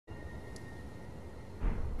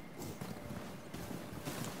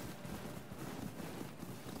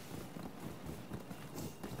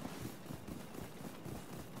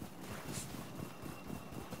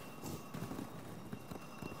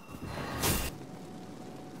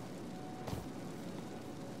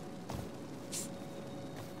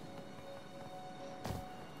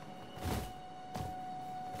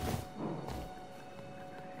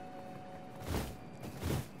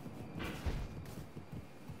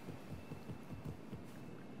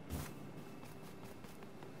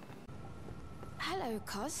Hello,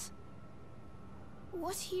 cuz.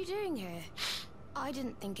 What are you doing here? I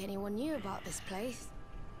didn't think anyone knew about this place.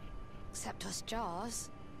 Except us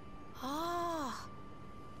Jars. Ah.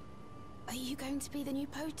 Are you going to be the new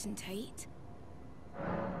potentate?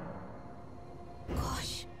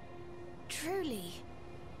 Gosh. Truly.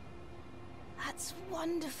 That's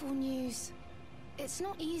wonderful news. It's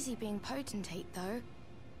not easy being potentate, though.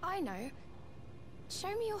 I know.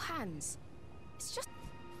 Show me your hands. It's just...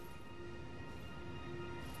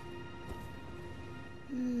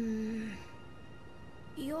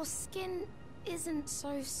 Your skin isn't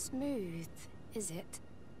so smooth, is it?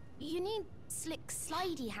 You need slick,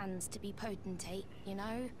 slidey hands to be potentate, you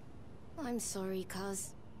know? I'm sorry,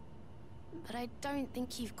 cuz. But I don't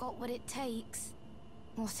think you've got what it takes.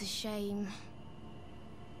 What a shame.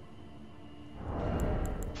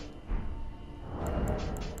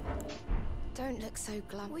 Don't look so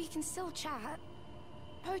glum. We can still chat.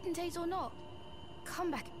 Potentate or not.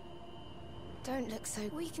 Come back. Don't look so...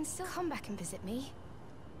 We can still come back and visit me.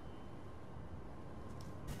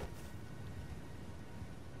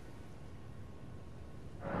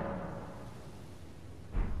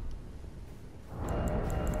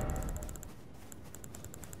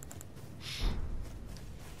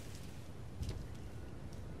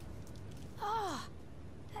 Ah!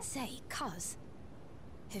 Say, cuz.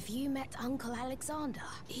 Have you met Uncle Alexander?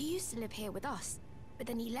 He used to live here with us, but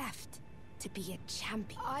then he left to be a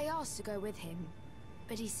champion. I asked to go with him,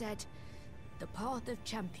 but he said, the path of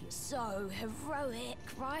champions. So heroic,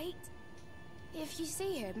 right? If you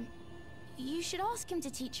see him, you should ask him to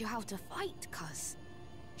teach you how to fight, cuz.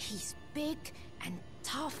 He's big and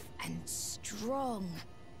tough and strong.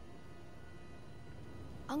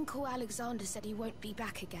 Uncle Alexander said he won't be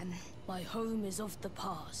back again. My home is of the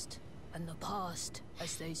past, and the past,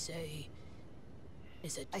 as they say,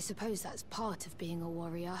 is a... I suppose that's part of being a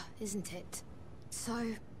warrior, isn't it?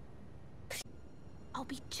 So... I'll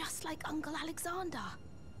be just like Uncle Alexander.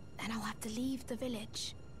 Then I'll have to leave the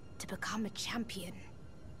village to become a champion.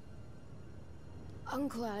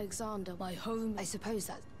 Uncle Alexander, My home... I suppose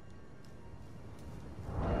that's...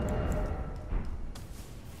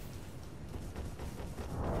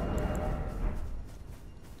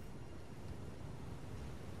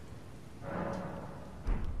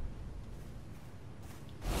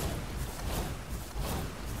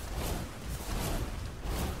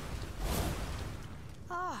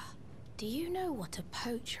 Do you know what a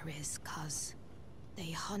poacher is, cuz?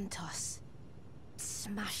 They hunt us,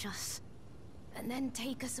 smash us, and then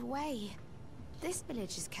take us away. This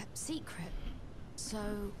village is kept secret, so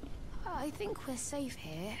I think we're safe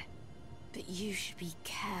here. But you should be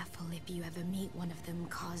careful if you ever meet one of them,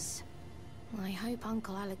 cuz. I hope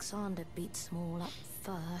Uncle Alexander beats them all up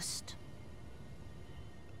first.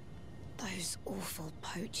 Those awful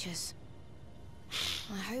poachers.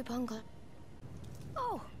 I hope Uncle...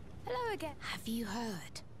 Oh! Hello again. Have you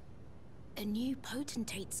heard? A new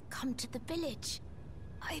potentate's come to the village.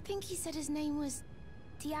 I think he said his name was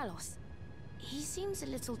Diallos. He seems a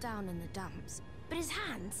little down in the dumps, but his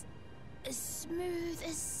hands, as smooth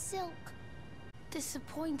as silk.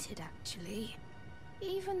 Disappointed, actually.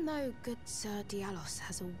 Even though good Sir Diallos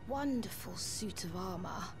has a wonderful suit of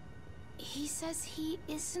armor, he says he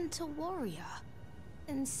isn't a warrior.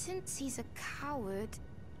 And since he's a coward,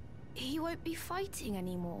 he won't be fighting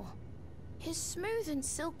anymore. His smooth and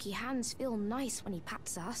silky hands feel nice when he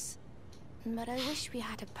pats us. But I wish we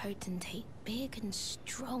had a potentate big and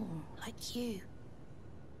strong like you.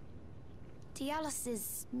 Diallos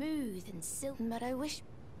is smooth and silky, but I wish...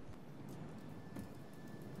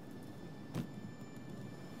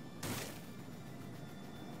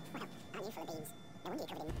 Well, aren't you full of beans? No wonder you're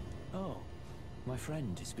covered in... Oh, my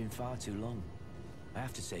friend, it's been far too long. I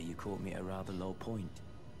have to say you caught me at a rather low point.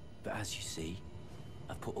 But as you see,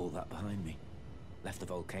 I've put all that behind me. Left the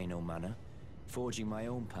Volcano Manor, forging my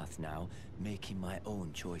own path now, making my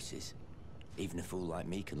own choices. Even a fool like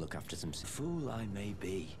me can look after some... Fool I may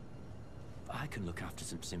be, but I can look after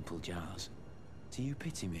some simple jars. Do you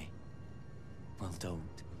pity me? Well,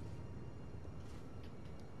 don't.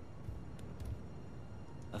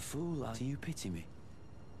 A fool I... Do you pity me?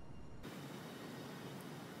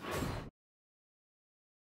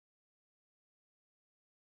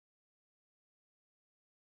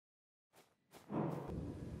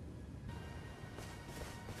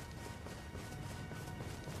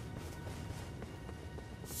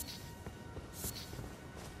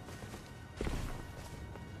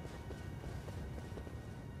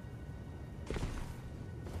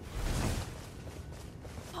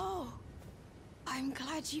 I'm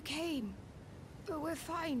glad you came. But we're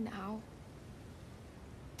fine now.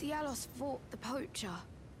 Diallos fought the poacher,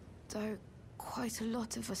 though quite a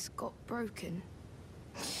lot of us got broken.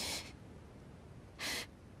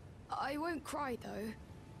 I won't cry, though.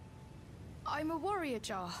 I'm a warrior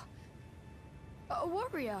jar. A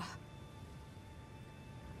warrior.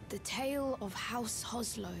 The tale of House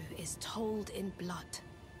Hoslow is told in blood.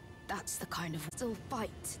 That's the kind of still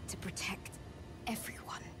fight to protect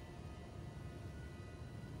everyone.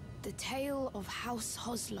 The tale of House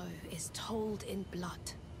Hoslow is told in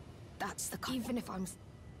blood. That's the kind. Even if I'm...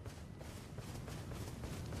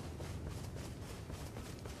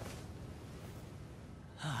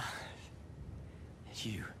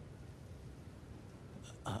 You.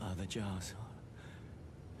 Are the jars?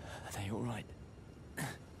 Are they all right?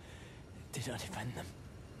 Did I defend them?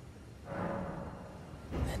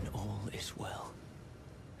 Then all is well.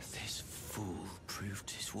 This fool proved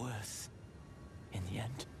his worth in the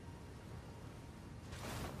end.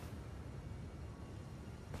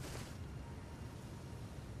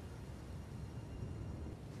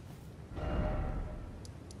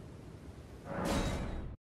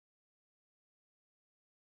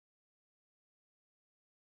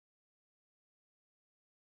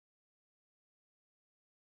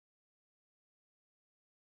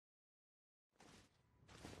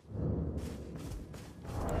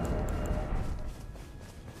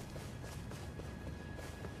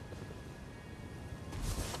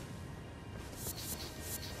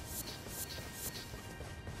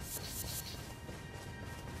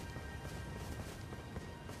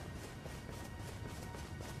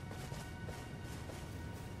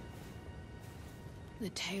 The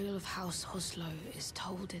tale of House Hoslow is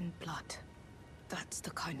told in blood. That's the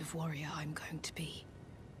kind of warrior I'm going to be.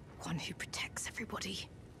 One who protects everybody.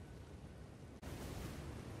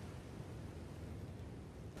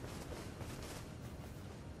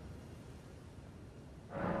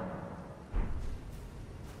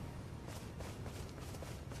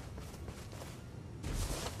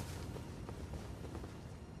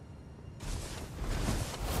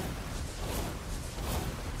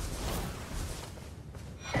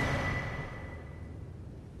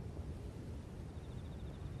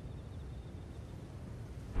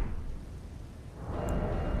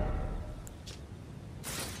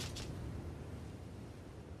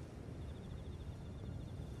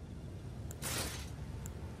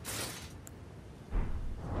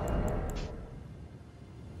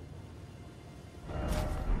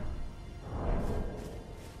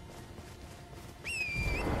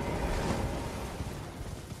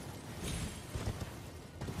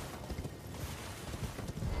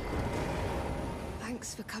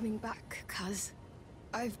 Thanks for coming back, cuz.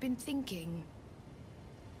 I've been thinking...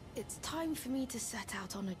 It's time for me to set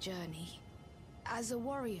out on a journey. As a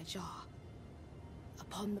warrior jar.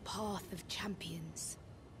 Upon the path of champions.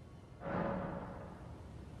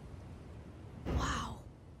 Wow.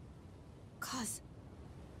 Cuz...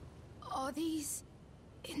 Are these...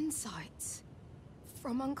 insights...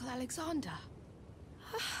 from Uncle Alexander?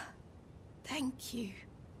 Thank you,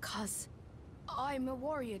 cuz... I'm a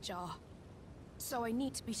warrior jar. So I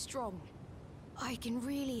need to be strong. I can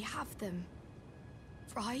really have them.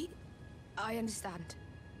 Right? I understand.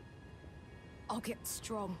 I'll get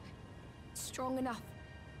strong. Strong enough.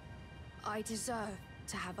 I deserve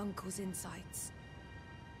to have Uncle's insights.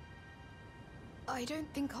 I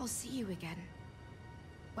don't think I'll see you again.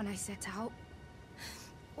 When I set out.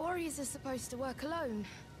 Warriors are supposed to work alone.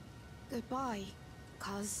 Goodbye,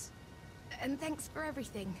 cuz. And thanks for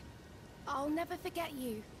everything. I'll never forget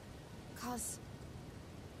you. Cuz...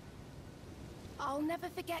 I'll never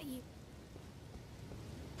forget you.